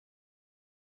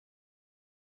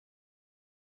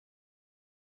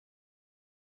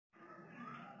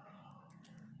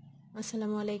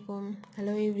আসসালামু আলাইকুম।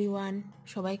 Hello everyone,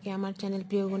 সবাইকে আমার চ্যানেল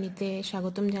প্রিয় গণিতে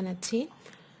স্বাগতম জানাচ্ছি।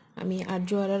 আমি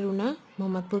আরজু আরা রুনা,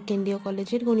 মোহাম্মদপুর কেন্দ্রীয়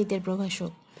কলেজের গণিতের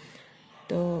প্রভাষক।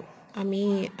 তো আমি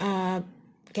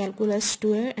ক্যালকুলাস 2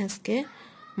 এর আজকে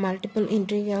মাল্টিপল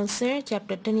ইন্টিগ্রালসের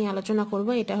চ্যাপ্টারটা নিয়ে আলোচনা করব।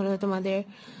 এটা হলো তোমাদের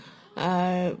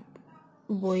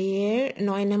বইয়ের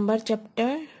 9 নাম্বার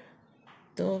চ্যাপ্টার।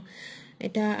 তো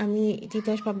এটা আমি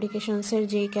তিতাস পাবলিকেশনসের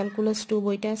যে ক্যালকুলাস 2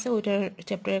 বইটা আছে ওইটার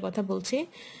চ্যাপ্টারের কথা বলছি।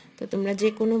 তো তোমরা যে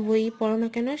কোনো বই পড়ো না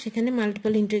কেন, সেখানে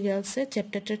মাল্টিপল ইন্টিগ্রালসের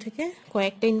চ্যাপ্টারটা থেকে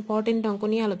কয়েকটা ইম্পর্টেন্ট অঙ্ক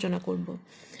নিয়ে আলোচনা করব।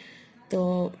 তো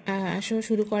আসো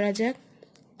শুরু করা যাক।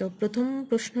 তো প্রথম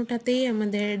প্রশ্নটাতেই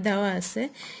আমাদের দেওয়া আছে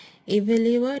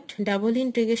evaluate double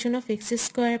integration of x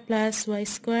square plus y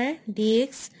square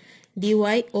dx dy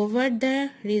over the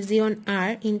region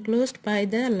R enclosed by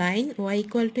the line y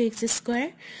equal to x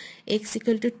square, x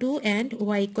equal to 2 and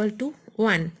y equal to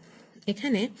 1.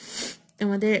 এখানে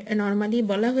আমাদের normally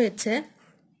বলা হয়েছে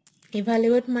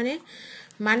evaluate মানে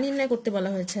মান নির্ণয় করতে বলা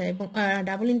হয়েছে, এবং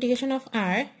ডাবল ইন্টিগ্রেশন অফ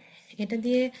r এটা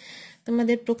দিয়ে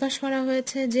তোমাদের প্রকাশ করা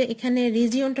হয়েছে যে এখানে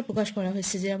রিজিয়নটা প্রকাশ করা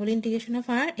হয়েছে যে double integration of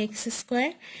r x square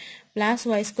plus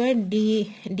y square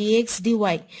dx dy।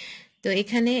 তো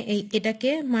এখানে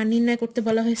এটাকে মান নির্ণয় করতে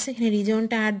বলা হয়েছে, এখানে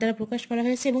রিজিয়নটা r দ্বারা প্রকাশ করা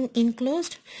হয়েছে এবং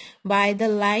enclosed by the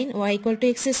line y equal to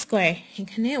x square.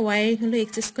 এখানে y হলো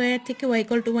x স্কয়ার থেকে y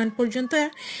ইকুয়াল টু 1 পর্যন্ত, আর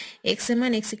x এর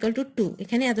মান x ইকুয়াল টু 2,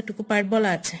 এখানে এতটুকু পার্ট বলা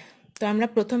আছে। তো আমরা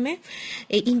প্রথমে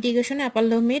এই ইন্টিগ্রেশনে আপার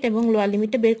লিমিট এবং লোয়ার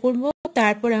লিমিটটা বের করব,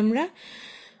 তারপর আমরা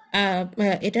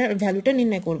এটার ভ্যালুটা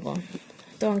নির্ণয় করব।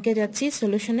 তো অঙ্কে যাচ্ছি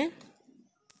সলিউশনে।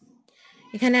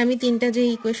 এখানে আমি তিনটা যে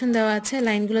ইকুয়েশন দেওয়া আছে,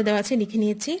 লাইনগুলো দেওয়া আছে, লিখে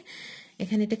নিয়েছি।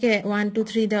 এখানে এটাকে 1 2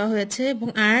 3 দেওয়া হয়েছে এবং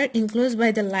আর ইনক্লোজ বাই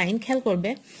দ্য লাইন। খেয়াল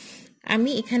করবে আমি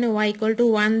এখানে y ইকুয়াল টু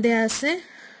 1 দেওয়া আছে,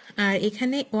 আর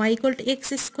এখানে y equal to x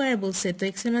square বলছে। তো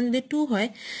x এর মান যদি 2 হয়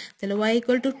তাহলে y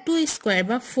ইকুয়াল টু 2 স্কয়ার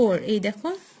বা 4। এই দেখো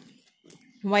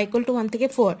y ইকুয়াল টু 1 থেকে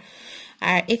 4,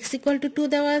 আর x ইকুয়াল টু 2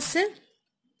 দেওয়া আছে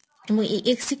এবং এই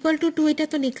x ইকুয়াল টু 2 এটা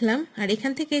তো লিখলাম, আর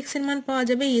এখান থেকে x এর মান পাওয়া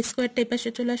যাবে এই স্কয়ারটা এই পাশে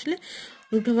চলে আসলে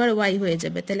রুট ওভার y হয়ে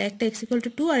যাবে। তাহলে একটা x ইকুয়াল টু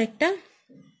 2 আর একটা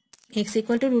x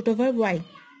equal to root over y।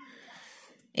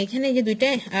 এখানে যে দুইটা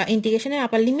ইন্টিগ্রেশনের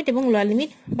আপার লিমিট এবং লোয়ার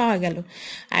লিমিট পাওয়া গেল।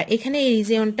 আর এখানে এই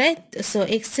রিজিয়নটায় সো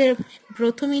x এর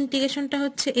প্রথম ইন্টিগ্রেশনটা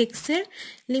হচ্ছে x এর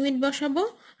লিমিট বসাবো,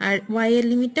 আর y এর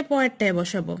লিমিটটা পরেরটায়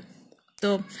বসাবো।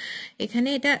 তো এখানে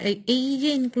এটা এই যে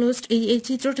ইনক্লোজড এই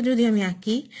চিত্রটা যদি আমি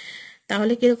আঁকি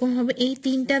তাহলে কিরকম হবে, এই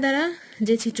তিনটা দ্বারা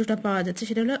যে চিত্রটা পাওয়া যাচ্ছে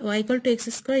সেটা হলো y equal to x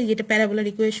square, যেটা প্যারাবোলার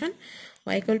equation,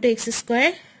 y equal to x square,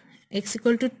 x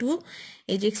equal to 2,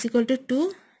 এই যে x equal to 2,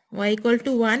 y equal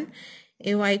to 1,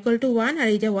 এই y ইকুয়াল টু 1, আর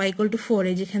এই যে y ইকুয়াল টু 4,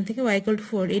 এই যেখান থেকে y ইকুয়াল টু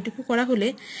 4 এইটুকু করা হলে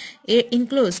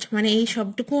ইনক্লোজড মানে এই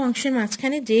সবটুকু অংশের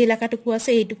মাঝখানে যে এলাকাটুকু আছে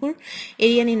এইটুকুর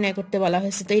এরিয়া নির্ণয় করতে বলা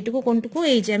হয়েছে। তো এইটুকু কোনটুকু,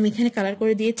 এই যে আমি এখানে কালার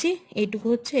করে দিয়েছি, এইটুকু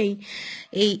হচ্ছে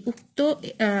এই উক্ত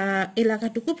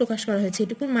এলাকাটুকু প্রকাশ করা হয়েছে,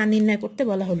 এইটুকুর মান নির্ণয় করতে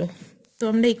বলা হলো। তো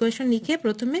আমরা ইকুয়েশন লিখে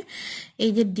প্রথমে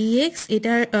এই যে dx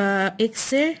এটার x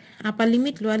এর আপার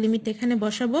লিমিট লোয়ার লিমিট এখানে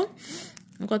বসাবো,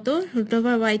 কত রুট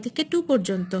ওভার y থেকে 2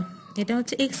 পর্যন্ত, এটা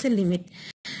হচ্ছে x এর লিমিট,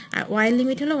 আর y এর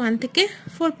লিমিট হলো 1 থেকে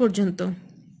 4 পর্যন্ত।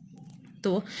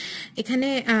 তো এখানে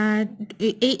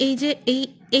এই যে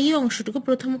এই অংশটুকু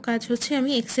প্রথম কাজ হচ্ছে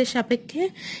আমি x এর সাপেক্ষে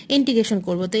ইন্টিগ্রেশন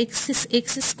করব। তো x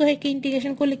স্কয়ারকে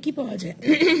ইন্টিগ্রেশন করলে কি পাওয়া যায়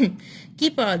কি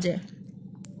পাওয়া যায়,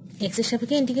 x এর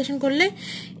সাপেক্ষে ইন্টিগ্রেশন করলে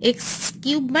x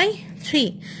cube by 3,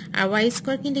 R y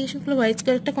স্কয়ারকে integration করলে y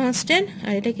স্কয়ার একটা কনস্ট্যান্ট,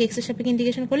 আর এটাকে x এর সাপেক্ষে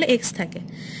ইন্টিগ্রেশন করলে x থাকে।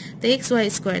 তো x y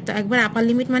স্কয়ার, তো একবার আপার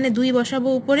লিমিট মানে 2 বসাবো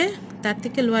উপরে, তার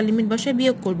থেকে লোয়ার লিমিট বসায়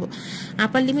বিয়োগ করব।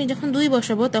 আপার লিমিট যখন 2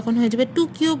 বসাবো তখন হয়ে যাবে 2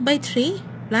 cube by 3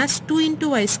 plus 2 into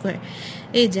y square.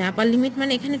 এই যে আপার লিমিট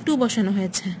মানে এখানে 2 বসানো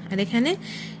হয়েছে, আর এখানে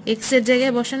x এর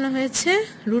জায়গায় বসানো হয়েছে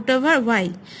রুট ওভার y।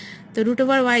 তো রুট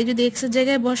ওভার y যদি x এর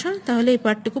জায়গায় বসাও তাহলে এই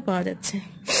পার্টটুকু পাওয়া যাচ্ছে।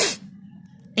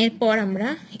 এরপর আমরা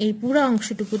এই পুরো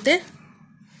অংশটুকুতে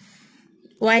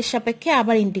y এর সাপেক্ষে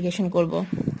আবার ইন্টিগ্রেশন করব।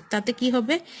 তাতে কি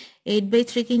হবে,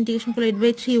 8/3 কে ইন্টিগ্রেশন করলে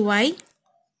 8/3y,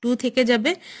 2 থেকে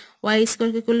যাবে, y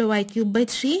স্কয়ারকে করলে y কিউব বাই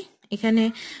 3, এখানে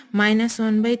মাইনাস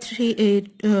 1/3,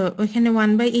 ওইখানে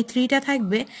 1/3টা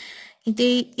থাকবে, কিন্তু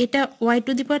এটা y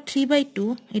টু দি পাওয়ার 3/2,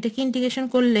 এটাকে ইন্টিগ্রেশন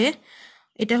করলে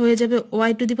এটা হয়ে যাবে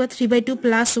y to the power 3/2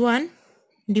 plus 1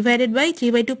 divided by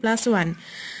 3/2 plus 1।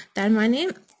 তার মানে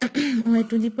y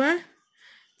to the power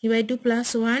 3/2 plus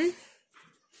 1,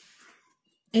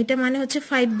 এটা মানে হচ্ছে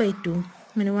 5/2,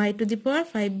 মানে y টু দি পাওয়ার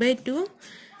 5/2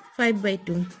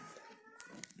 5/2।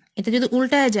 এটা যদি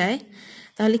উল্টায় যায়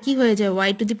তাহলে কি হয়ে যায়,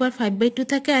 y টু দি পাওয়ার 5/2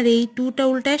 থাকে, আর এই 2টা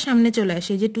উল্টায় সামনে চলে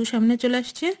আসে, এই যে 2 সামনে চলে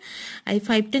আসছে, আর এই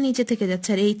 5টা নিচে থেকে যাচ্ছে,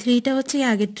 আর এই 3টা হচ্ছে এই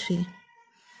আগের 3।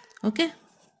 ওকে,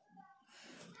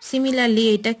 সিমিলারলি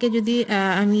এটাকে যদি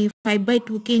আমি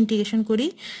 5/2 কে ইন্টিগ্রেশন করি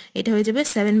এটা হয়ে যাবে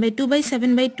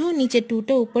 7/2 নিচে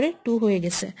 2টা উপরে 2 হয়ে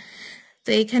গেছে। তো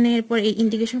এখানে এরপর এই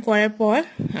ইন্টিগ্রেশন করার পর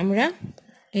আমরা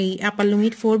এই আপার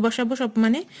লিমিট 4 বসাবো, সব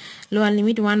মানে লোয়ার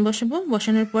লিমিট 1 বসাবো।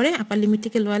 বসানোর পরে আপার লিমিট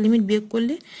থেকে লোয়ার লিমিট বিয়োগ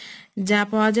করলে যা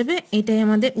পাওয়া যাবে এটাই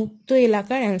আমাদের উক্ত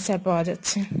এলাকার অ্যান্সার পাওয়া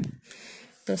যাচ্ছে।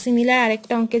 তো সিমিলার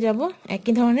আরেকটা অঙ্কে যাব,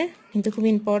 একই ধরনের কিন্তু খুব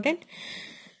ইম্পর্টেন্ট।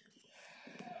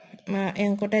 এই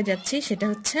অঙ্কটায় যাচ্ছি, সেটা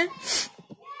হচ্ছে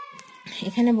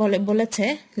এখানে বলেছে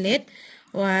লেট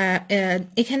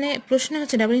এখানে প্রশ্ন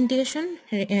হচ্ছে double integration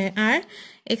R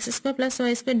x² +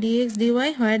 y² dx dy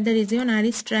where the region R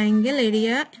is triangle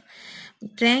area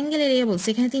বলছে।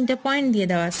 এখানে 3টা পয়েন্ট দিয়ে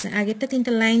দেওয়া আছে, আগেরটা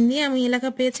 3টা লাইন দিয়ে আমি এলাকা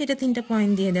পেয়েছি, এটা 3টা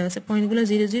পয়েন্ট দিয়ে দেওয়া আছে। পয়েন্টগুলো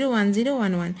 0 0 1 0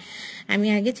 1 1। আমি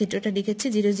আগে চিত্রটা লিখেছি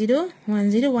 0 0 1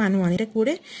 0 1 1, এটা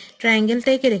করে ট্রায়াঙ্গেলটা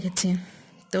এঁকে রেখেছি।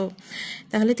 তো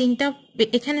তাহলে 3টা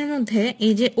এখানের মধ্যে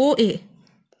এই যে OA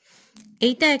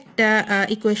এইটা একটা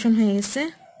ইকুয়েশন হয়ে গেছে,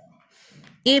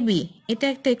 AB এটা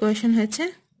একটা ইকুয়েশন হয়েছে,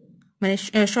 মানে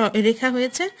রেখা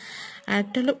হয়েছে, আর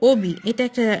একটা হলো OB এটা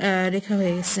একটা রেখা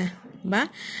হয়ে গেছে বা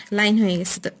লাইন হয়ে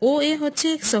গেছে। তো OA হচ্ছে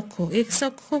x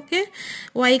অক্ষকে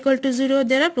y = 0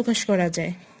 দ্বারা প্রকাশ করা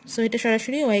যায়। সো এটা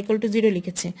সরাসরি y = 0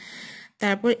 লিখেছে।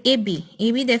 তারপর AB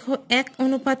দেখো 1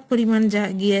 অনুপাত পরিমাণ যা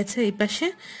গিয়েছে এই পাশে,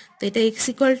 তো এটা x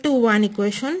 = 1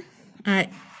 ইকুয়েশন। আর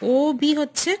OB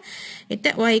হচ্ছে এটা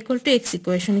y = x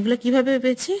ইকুয়েশন। এগুলো কিভাবে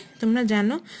পেয়েছি তোমরা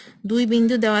জানো, 2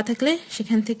 বিন্দু দেওয়া থাকলে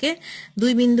সেখান থেকে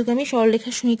 2 বিন্দুগামী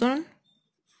সরলরেখার সমীকরণ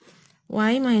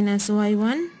y -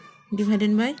 y1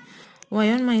 divided by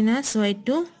y1 - y2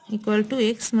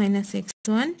 = x -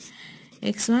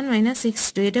 x1 -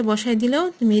 x2। এটা বসাই দিলেও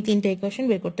তুমি এই 3টা ইকুয়েশন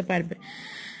বের করতে পারবে।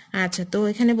 আচ্ছা, তো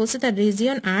এখানে বলছে তার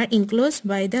region R enclose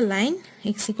by the line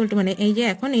x = মানে এই যে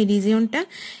এখন এই রিজিয়নটা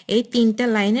এই 3টা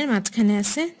লাইনের মাঝখানে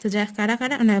আছে। তো যা কারা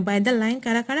না বাই দ্য লাইন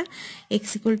কারা x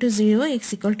 = 0 x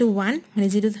 = 1 মানে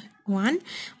 0 1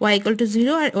 y =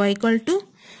 0 আর y =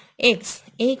 x,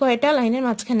 এই কয়টা লাইনের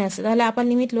মাঝখানে আছে। তাহলে আপার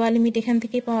লিমিট লোয়ার লিমিট এখান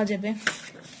থেকেই পাওয়া যাবে।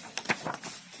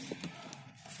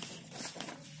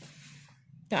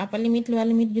 তো আপার লিমিট লোয়ার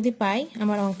লিমিট যদি পাই,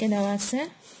 আমার অঙ্কে দেওয়া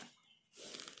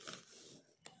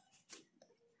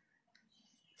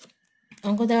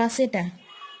আছে এটা।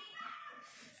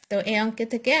 তো এই অঙ্কে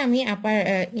থেকে আমি আপার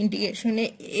ইন্টিগ্রেশনে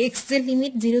x এর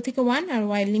লিমিট 0 থেকে 1 আর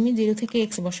y এর লিমিট 0 থেকে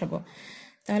x বসাবো।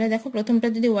 তাহলে দেখো প্রথমটা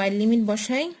যদি y এর লিমিট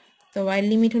বসাই, তো y এর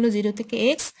লিমিট হলো 0 থেকে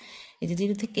x, এই যে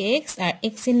 0 থেকে x, আর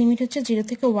x এর লিমিট হচ্ছে 0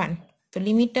 থেকে 1। তো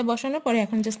লিমিটটা বসানোর পরে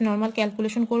এখন জাস্ট নরমাল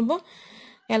ক্যালকুলেশন করব।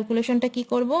 ক্যালকুলেশনটা কি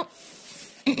করব,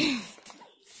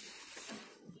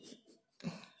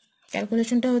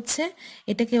 ক্যালকুলেশনটা হচ্ছে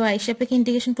এটাকে y সাপেক্ষে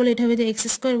ইন্টিগ্রেশন করলে এটা হবে যে x²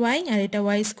 y, আর এটা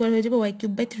y² হয়ে যাবে y³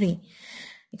 / 3।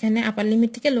 এখানে আপার লিমিট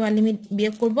থেকে লোয়ার লিমিট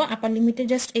বিয়োগ করব, আপার লিমিটে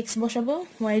জাস্ট x বসাবো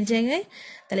y এর জায়গায়,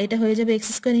 তাহলে এটা হয়ে যাবে x²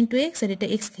 × x, আর এটা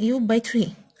x³ / 3।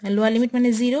 আর লোয়ার লিমিট মানে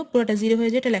 0, পুরোটা 0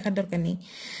 হয়ে যায়, এটা লেখার দরকার নেই।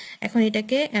 এখন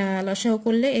এটাকে লসাগু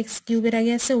করলে x³ এর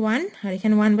আগে আছে 1, আর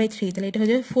এখানে 1/3, তাহলে এটা হয়ে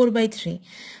যাবে 4/3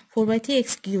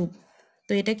 x³।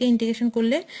 তো এটাকে ইন্টিগ্রেশন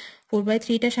করলে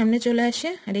 4/3টা সামনে চলে আসে,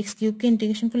 আর x³ কে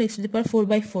ইন্টিগ্রেশন করলে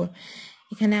x⁴/4।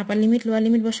 এখানে আপার লিমিট লোয়ার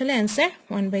লিমিট বসালে অ্যান্সার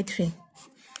 1/3।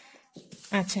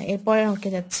 আচ্ছা, এরপরের অঙ্কে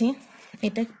যাচ্ছি।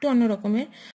 এটা একটু অন্য রকমের,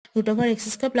 √x²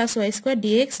 + y²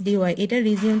 dx dy, এটা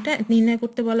রিজিয়নটা নির্ণয়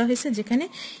করতে বলা হয়েছে যেখানে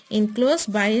enclose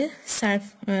by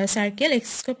circle x²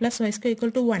 + y² =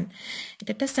 1। এটা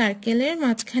একটা সার্কেলের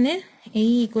মাঝখানে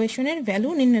এই ইকুয়েশনের ভ্যালু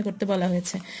নির্ণয় করতে বলা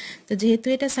হয়েছে। তো যেহেতু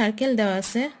এটা সার্কেল দেওয়া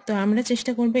আছে, তো আমরা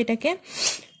চেষ্টা করব এটাকে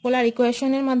পোলার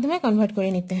ইকুয়েশনের মাধ্যমে কনভার্ট করে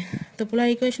নিতে। তো পোলার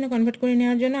ইকুয়েশনে কনভার্ট করে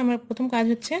নেওয়ার জন্য আমার প্রথম কাজ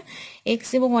হচ্ছে x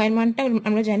এবং y এর মানটা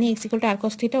আমরা জানি x = r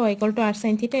cos θ, y = r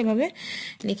sin θ এভাবে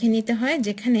লিখে নিতে হয়,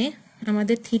 যেখানে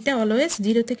আমাদের থিটা অলওয়েজ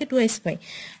 0 থেকে 2s পাই,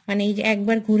 মানে এই যে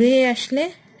একবার ঘুরে আসলে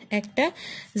একটা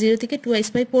 0 থেকে 2s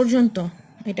পাই পর্যন্ত,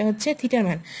 এটা হচ্ছে থিটার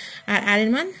মান। আর r এর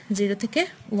মান 0 থেকে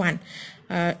 1,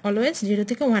 অলওয়েজ 0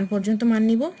 থেকে 1 পর্যন্ত মান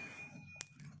নিব।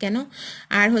 কেন?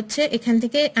 আর হচ্ছে এখান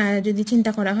থেকে যদি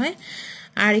চিন্তা করা হয়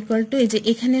r = এই যে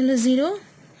এখানে হলো 0,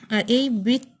 আর এই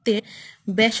বৃত্তের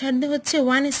ব্যাসার্ধ হচ্ছে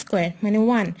 1² মানে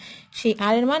 1, সেই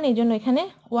r এর মান এই জন্য এখানে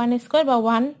 1² বা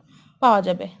 1 পাওয়া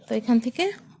যাবে। তো এখান থেকে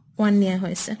 1 নেওয়া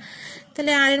হয়েছে।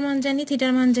 তাহলে r এর মান জানি,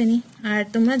 থিটার মান জানি। আর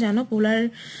তোমরা জানো পোলার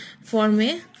ফর্মে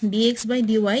dx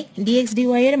dy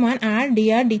এর মান r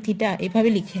dr dθ এভাবে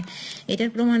লিখে, এটার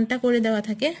প্রমাণটা করে দেওয়া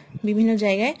থাকে বিভিন্ন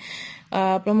জায়গায়।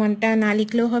 প্রমাণটা না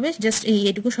লিখলেও হবে, জাস্ট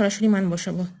এইটুকু সরাসরি মান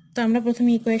বসাবো। তো আমরা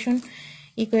প্রথমে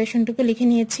ইকুয়েশনটুকু লিখে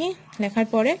নিয়েছি। লেখার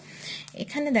পরে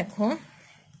এখানে দেখো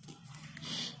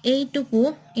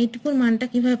এইটুকুর মানটা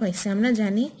কিভাবে পাইছে আমরা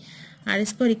জানি, আর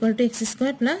square equal to x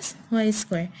square plus Y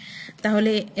square.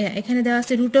 তাহলে এখানে দেওয়া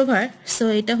আছে রুট ওভার, সো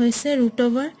এটা হয়েছে root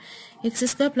over x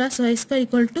square plus Y square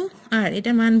equal to আর,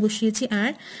 এটা মান বসিয়েছি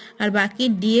আর, আর বাকি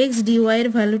ডিএক্স ডিওয়াই এর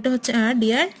ভ্যালুটা হচ্ছে আর ডি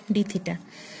আর ডি থিটা।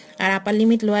 আর আপার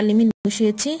লিমিট লোয়ার লিমিট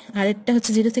বসিয়েছি, আর এটা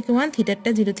হচ্ছে 0 থেকে 1, থিটারটা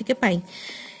 0 থেকে পাই।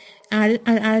 আর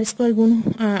আর আর স্কোয়ার গুণ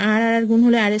আর আর গুণ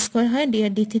হলে আর স্কোয়ার হয়, ডি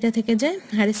আর ডি থিটা থেকে যায়।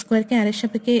 আর স্কোয়ারকে আর এর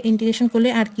সাপেক্ষে ইন্টিগ্রেশন করলে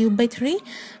আর cube by 3,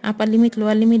 upper limit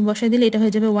lower limit বসাই দিলে এটা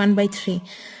হয়ে যাবে 1/3।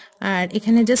 আর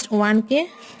এখানে জাস্ট 1কে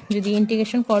যদি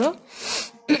ইন্টিগ্রেশন করো,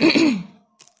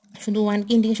 শুধু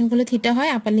 1কে ইন্টিগ্রেশন করলে থিটা হয়,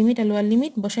 আপার লিমিট আর লোয়ার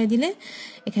লিমিট বসাই দিলে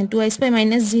এখানে 2i স্কোয়ার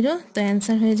মাইনাস 0, তো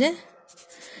অ্যান্সার হয়ে যায়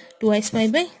 2i স্কোয়ার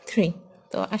বাই 3।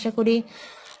 তো আশা করি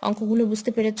অঙ্কগুলো বুঝতে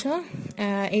পেরেছ।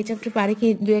 এই চ্যাপ্টার পারে কি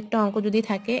দু একটা অঙ্ক যদি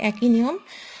থাকে একই নিয়ম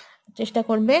চেষ্টা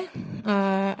করবে,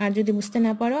 আর যদি বুঝতে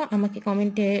না পারো আমাকে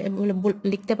কমেন্টে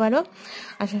লিখতে পারো।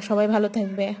 আশা সবাই ভালো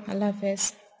থাকবে। আল্লাহ হাফেজ।